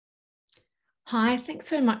Hi, thanks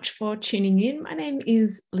so much for tuning in. My name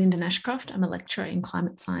is Linden Ashcroft. I'm a lecturer in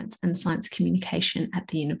climate science and science communication at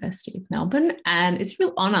the University of Melbourne, and it's a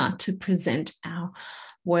real honour to present our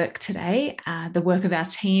work today, the work of our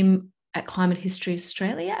team at Climate History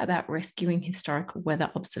Australia about rescuing historical weather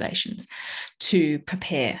observations to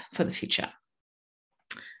prepare for the future.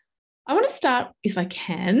 I want to start, if I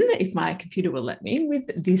can, if my computer will let me, with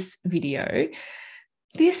this video.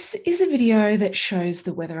 This is a video that shows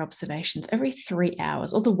the weather observations every 3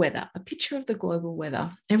 hours, or the weather, a picture of the global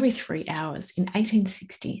weather every 3 hours in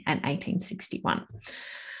 1860 and 1861.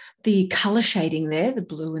 The colour shading there, the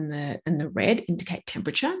blue and the red, indicate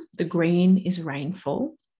temperature. The green is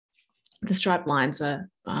rainfall. The striped lines are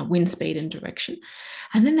wind speed and direction.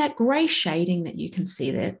 And then that grey shading that you can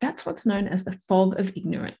see there, that's what's known as the fog of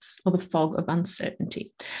ignorance or the fog of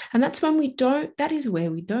uncertainty. And that's when that is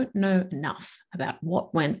where we don't know enough about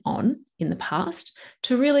what went on in the past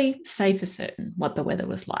to really say for certain what the weather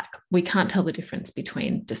was like. We can't tell the difference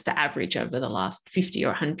between just the average over the last 50 or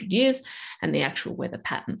 100 years and the actual weather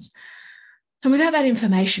patterns. And without that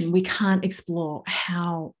information, we can't explore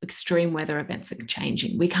how extreme weather events are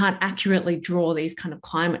changing. We can't accurately draw these kind of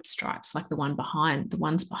climate stripes like the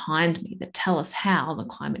ones behind me that tell us how the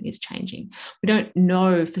climate is changing. We don't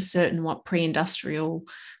know for certain what pre-industrial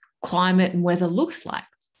climate and weather looks like.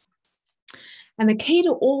 And the key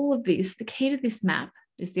to all of this, the key to this map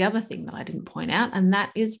is the other thing that I didn't point out, and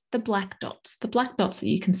that is the black dots that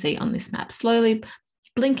you can see on this map, slowly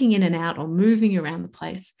blinking in and out or moving around the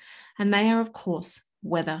place. And they are, of course,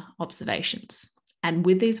 weather observations. And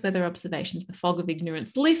with these weather observations, the fog of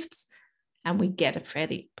ignorance lifts and we get a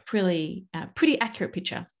pretty accurate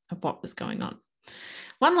picture of what was going on.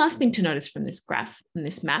 One last thing to notice from this graph and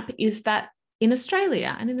this map is that in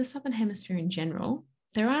Australia and in the Southern Hemisphere in general,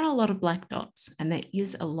 there aren't a lot of black dots and there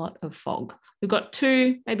is a lot of fog. We've got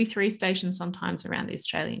 2, maybe 3 stations sometimes around the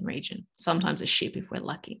Australian region, sometimes a ship if we're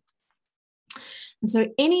lucky. And so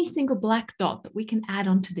any single black dot that we can add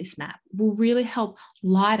onto this map will really help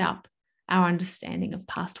light up our understanding of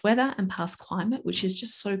past weather and past climate, which is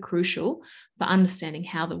just so crucial for understanding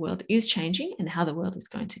how the world is changing and how the world is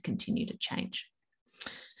going to continue to change.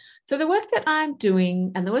 So the work that I'm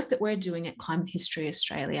doing and the work that we're doing at Climate History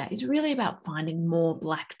Australia is really about finding more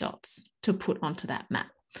black dots to put onto that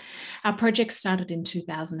map. Our project started in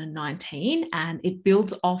 2019 and it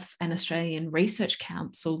builds off an Australian Research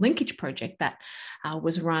Council linkage project that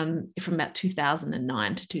was run from about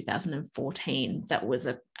 2009 to 2014. That was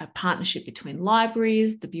a partnership between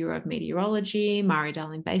libraries, the Bureau of Meteorology,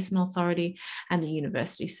 Murray-Darling Basin Authority, and the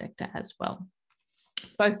university sector as well.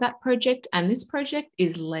 Both that project and this project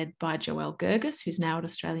is led by Joelle Gerges, who's now at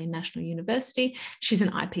Australian National University. She's an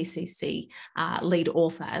IPCC lead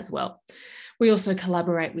author as well. We also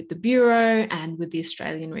collaborate with the Bureau and with the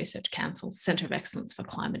Australian Research Council Centre of Excellence for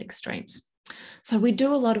Climate Extremes. So we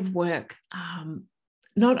do a lot of work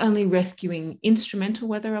not only rescuing instrumental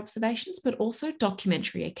weather observations, but also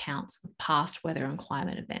documentary accounts of past weather and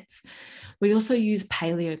climate events. We also use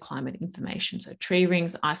paleoclimate information, so tree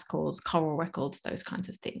rings, ice cores, coral records, those kinds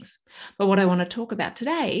of things. But what I want to talk about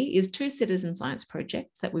today is 2 citizen science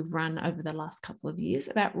projects that we've run over the last couple of years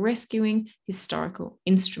about rescuing historical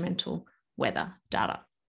instrumental weather data.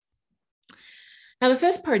 Now, the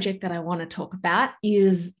first project that I want to talk about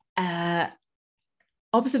is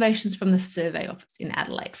observations from the Survey Office in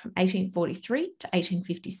Adelaide from 1843 to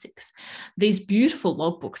 1856. These beautiful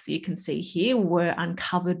logbooks that you can see here were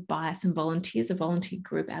uncovered by some volunteers, a volunteer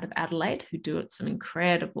group out of Adelaide who do some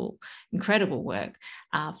incredible work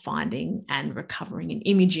finding and recovering and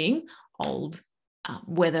imaging old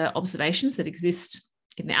weather observations that exist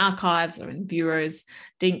in the archives or in the bureau's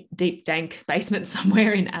deep dank basement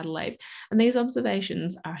somewhere in Adelaide. And these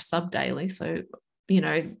observations are sub-daily, so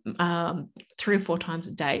 3 or 4 times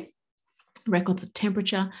a day, records of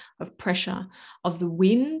temperature, of pressure, of the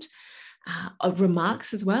wind, of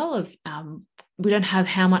remarks as well of we don't have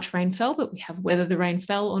how much rain fell, but we have whether the rain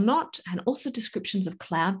fell or not, and also descriptions of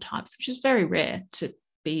cloud types, which is very rare to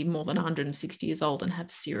be more than 160 years old and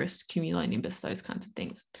have cirrus, cumulonimbus, those kinds of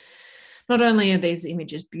things. Not only are these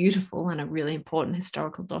images beautiful and a really important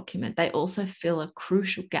historical document, they also fill a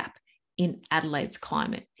crucial gap in Adelaide's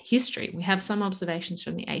climate history. We have some observations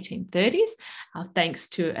from the 1830s, thanks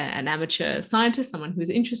to an amateur scientist, someone who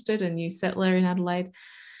was interested, a new settler in Adelaide.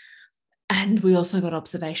 And we also got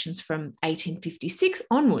observations from 1856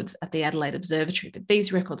 onwards at the Adelaide Observatory. But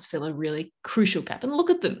these records fill a really crucial gap. And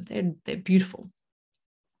look at them, they're beautiful.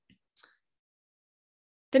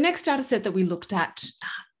 The next data set that we looked at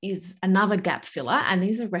is another gap filler, and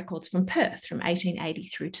these are records from Perth from 1880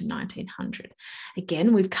 through to 1900.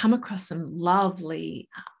 Again, we've come across some lovely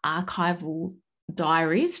archival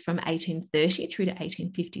diaries from 1830 through to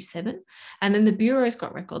 1857, and then the Bureau's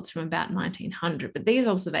got records from about 1900. But these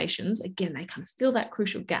observations, again, they kind of fill that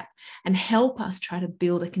crucial gap and help us try to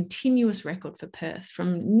build a continuous record for Perth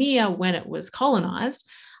from near when it was colonised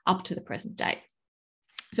up to the present day.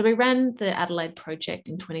 So we ran the Adelaide project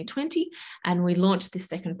in 2020, and we launched this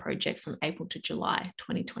second project from April to July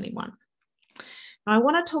 2021. Now, I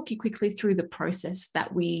want to talk you quickly through the process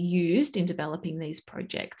that we used in developing these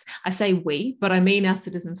projects. I say we, but I mean our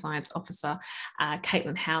citizen science officer,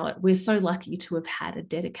 Caitlin Howlett. We're so lucky to have had a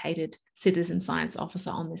dedicated citizen science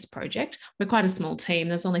officer on this project. We're quite a small team.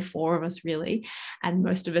 There's only 4 of us really, and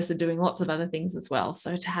most of us are doing lots of other things as well.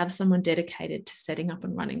 So to have someone dedicated to setting up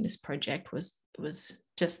and running this project was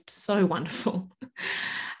just so wonderful.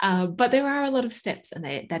 But there are a lot of steps, and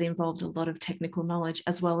that involved a lot of technical knowledge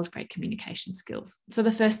as well as great communication skills. So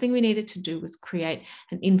the first thing we needed to do was create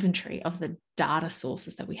an inventory of the data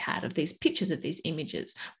sources that we had, of these pictures, of these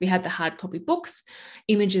images. We had the hard copy books.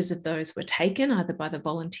 Images of those were taken either by the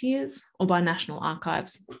volunteers or by National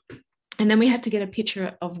Archives. And then we had to get a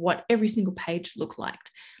picture of what every single page looked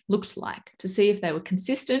like to see if they were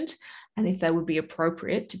consistent and if they would be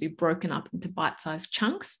appropriate to be broken up into bite-sized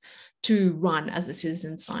chunks to run as a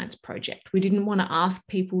citizen science project. We didn't want to ask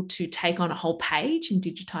people to take on a whole page and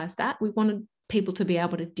digitize that. We wanted people to be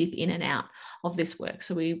able to dip in and out of this work.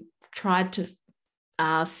 So we tried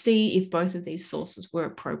to see if both of these sources were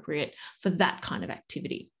appropriate for that kind of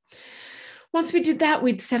activity. Once we did that,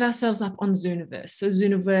 we'd set ourselves up on Zooniverse. So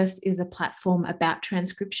Zooniverse is a platform about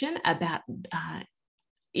transcription, about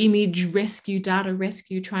image rescue, data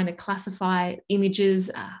rescue, trying to classify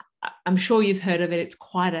images. I'm sure you've heard of it. It's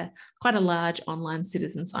quite a large online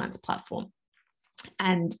citizen science platform.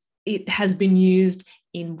 And it has been used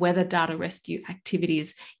in weather data rescue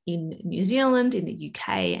activities in New Zealand, in the UK,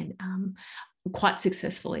 and quite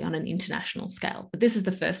successfully on an international scale. But this is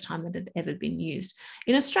the first time that it had ever been used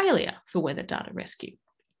in Australia for weather data rescue.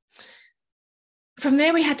 From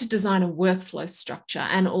there, we had to design a workflow structure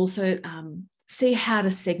and also see how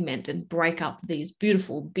to segment and break up these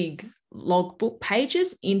beautiful big logbook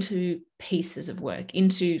pages into pieces of work,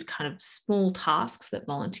 into kind of small tasks that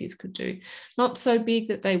volunteers could do. Not so big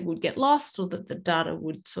that they would get lost or that the data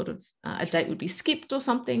would sort of, a date would be skipped or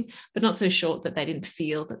something, but not so short that they didn't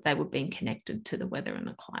feel that they were being connected to the weather and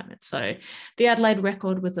the climate. So the Adelaide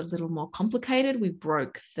record was a little more complicated. We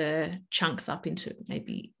broke the chunks up into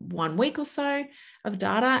maybe 1 week or so of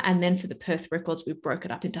data. And then for the Perth records, we broke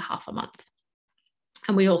it up into half a month.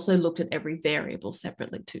 And we also looked at every variable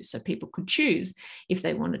separately too, so people could choose if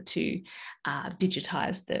they wanted to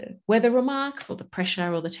digitize the weather remarks or the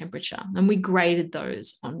pressure or the temperature. And we graded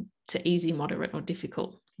those on to easy, moderate, or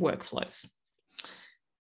difficult workflows.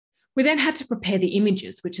 We then had to prepare the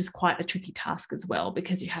images, which is quite a tricky task as well,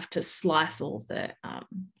 because you have to slice all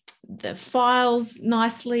the files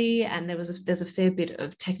nicely, and there's a fair bit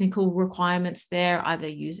of technical requirements there, either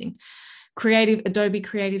using Adobe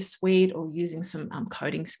Creative Suite or using some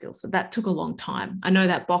coding skills. So that took a long time. I know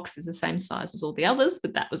that box is the same size as all the others,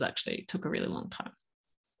 but that took a really long time.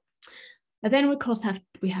 And then, of course,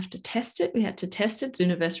 we have to test it. We had to test it.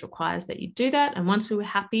 Zooniverse requires that you do that. And once we were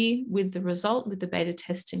happy with the result, with the beta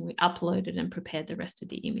testing, we uploaded and prepared the rest of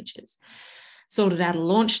the images. Sorted out a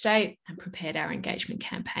launch date and prepared our engagement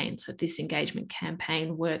campaign. So this engagement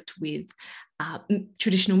campaign worked with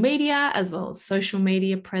traditional media as well as social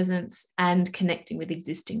media presence and connecting with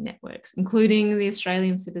existing networks, including the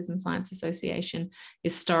Australian Citizen Science Association,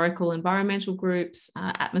 historical environmental groups,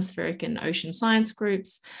 atmospheric and ocean science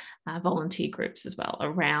groups, volunteer groups as well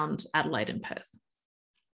around Adelaide and Perth.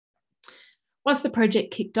 Once the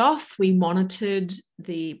project kicked off, we monitored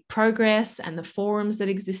the progress and the forums that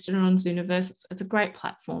existed on Zooniverse. It's a great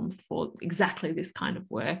platform for exactly this kind of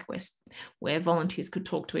work where volunteers could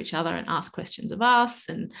talk to each other and ask questions of us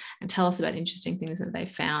and tell us about interesting things that they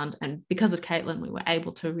found. And because of Caitlin, we were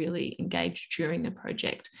able to really engage during the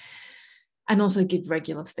project and also give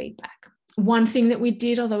regular feedback. One thing that we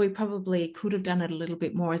did, although we probably could have done it a little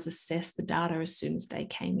bit more, is assess the data as soon as they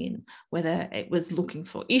came in, whether it was looking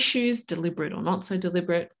for issues, deliberate or not so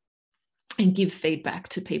deliberate, and give feedback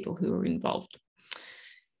to people who were involved.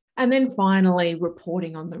 And then finally,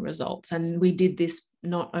 reporting on the results. And we did this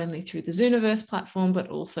not only through the Zooniverse platform, but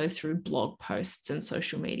also through blog posts and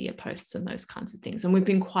social media posts and those kinds of things. And we've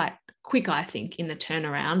been quite quick, I think, in the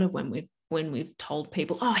turnaround of when we've told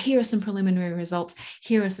people, oh, here are some preliminary results,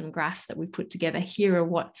 here are some graphs that we put together, here are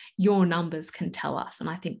what your numbers can tell us. And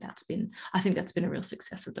I think that's been a real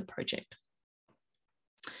success of the project.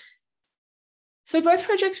 So both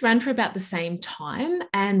projects ran for about the same time,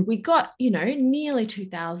 and we got, nearly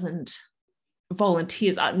 2,000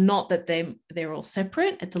 volunteers. Not that they're all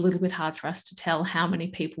separate. It's a little bit hard for us to tell how many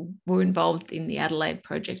people were involved in the Adelaide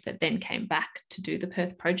project that then came back to do the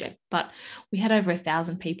Perth project. But we had over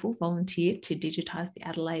 1,000 people volunteer to digitise the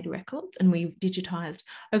Adelaide records, and we digitised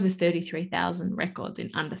over 33,000 records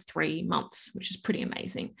in under 3 months, which is pretty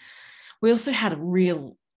amazing. We also had a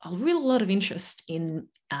real lot of interest in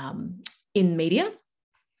media.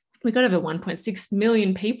 We got over 1.6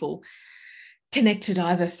 million people connected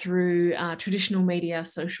either through traditional media,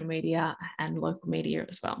 social media, and local media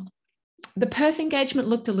as well. The Perth engagement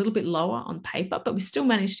looked a little bit lower on paper, but we still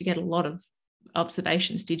managed to get a lot of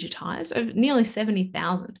observations digitised, over nearly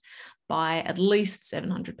 70,000 by at least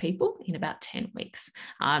 700 people in about 10 weeks.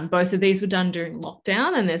 Both of these were done during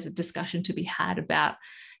lockdown, and there's a discussion to be had about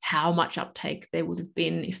how much uptake there would have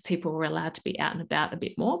been if people were allowed to be out and about a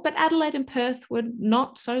bit more. But Adelaide and Perth were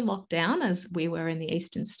not so locked down as we were in the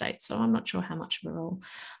eastern states, so I'm not sure how much of a role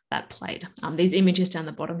that played. These images down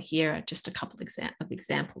the bottom here are just a couple of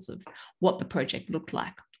examples of what the project looked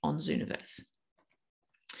like on Zooniverse.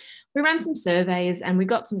 We ran some surveys and we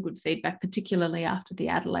got some good feedback, particularly after the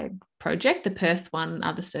Adelaide project. The Perth one,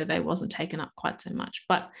 the survey wasn't taken up quite so much,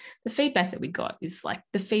 but the feedback that we got is like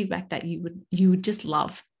the feedback that you would just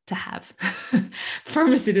love to have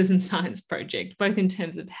from a citizen science project, both in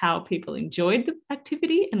terms of how people enjoyed the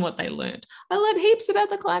activity and what they learned. I learned heaps about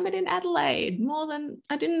the climate in Adelaide, more than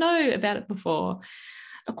I didn't know about it before.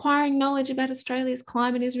 Acquiring knowledge about Australia's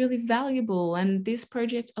climate is really valuable, and this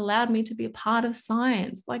project allowed me to be a part of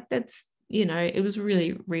science. Like that's, it was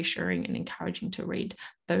really reassuring and encouraging to read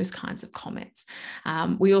those kinds of comments.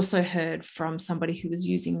 We also heard from somebody who was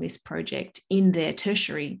using this project in their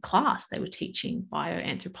tertiary class. They were teaching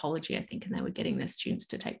bioanthropology, I think, and they were getting their students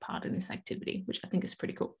to take part in this activity, which I think is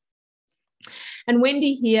pretty cool. And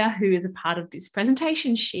Wendy here, who is a part of this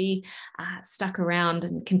presentation, she stuck around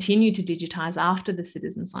and continued to digitise after the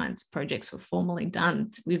citizen science projects were formally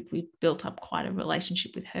done. So we've built up quite a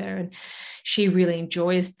relationship with her, and she really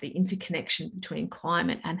enjoys the interconnection between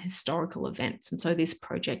climate and historical events. And so this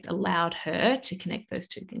project allowed her to connect those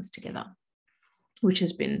two things together, which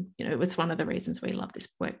has been, it's one of the reasons we love this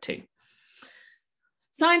work too.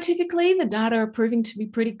 Scientifically, the data are proving to be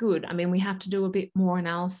pretty good. I mean, we have to do a bit more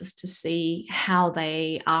analysis to see how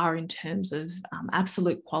they are in terms of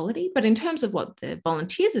absolute quality, but in terms of what the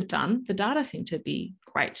volunteers have done, the data seem to be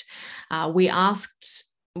great. We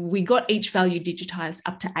got each value digitized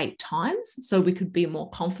up to 8 times, so we could be more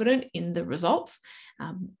confident in the results.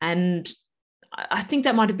 And I think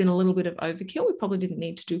that might have been a little bit of overkill. We probably didn't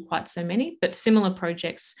need to do quite so many, but similar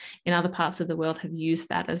projects in other parts of the world have used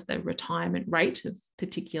that as the retirement rate of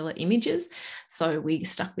particular images. So we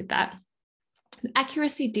stuck with that. The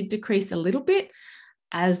accuracy did decrease a little bit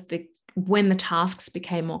when the tasks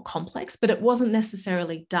became more complex, but it wasn't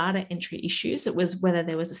necessarily data entry issues. It was whether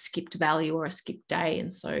there was a skipped value or a skipped day.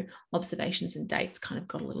 And so observations and dates kind of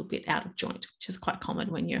got a little bit out of joint, which is quite common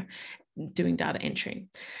when you're doing data entry.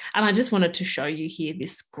 And I just wanted to show you here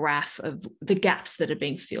this graph of the gaps that are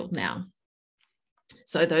being filled now.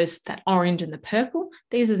 So that orange and the purple,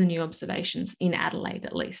 these are the new observations in Adelaide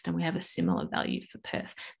at least, and we have a similar value for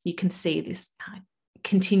Perth. You can see this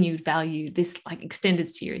continued value, this like extended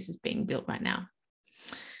series is being built right now.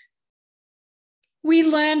 We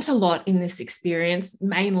learned a lot in this experience,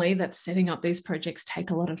 mainly that setting up these projects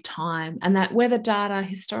take a lot of time, and that weather data,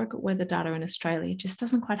 historical weather data in Australia just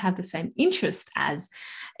doesn't quite have the same interest as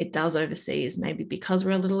it does overseas, maybe because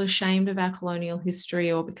we're a little ashamed of our colonial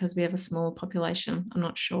history or because we have a smaller population, I'm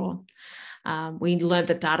not sure. We learned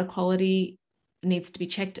that data quality needs to be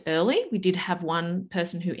checked early. We did have one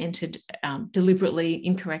person who entered deliberately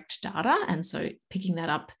incorrect data, and so picking that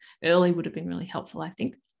up early would have been really helpful, I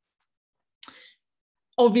think.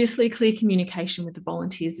 Obviously, clear communication with the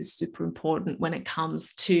volunteers is super important when it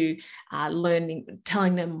comes to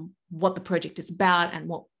telling them what the project is about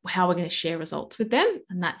and how we're going to share results with them.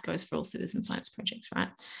 And that goes for all citizen science projects, right?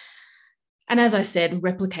 And as I said,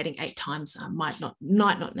 replicating 8 times might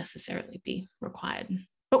not necessarily be required.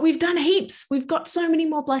 But we've done heaps. We've got so many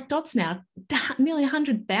more black dots now, nearly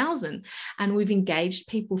 100,000. And we've engaged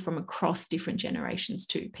people from across different generations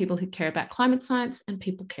too, people who care about climate science and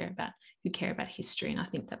people who care about history. And I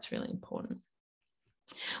think that's really important.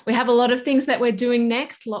 We have a lot of things that we're doing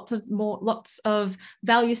next, lots of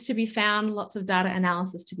values to be found, lots of data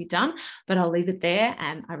analysis to be done, but I'll leave it there.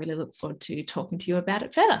 And I really look forward to talking to you about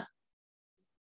it further.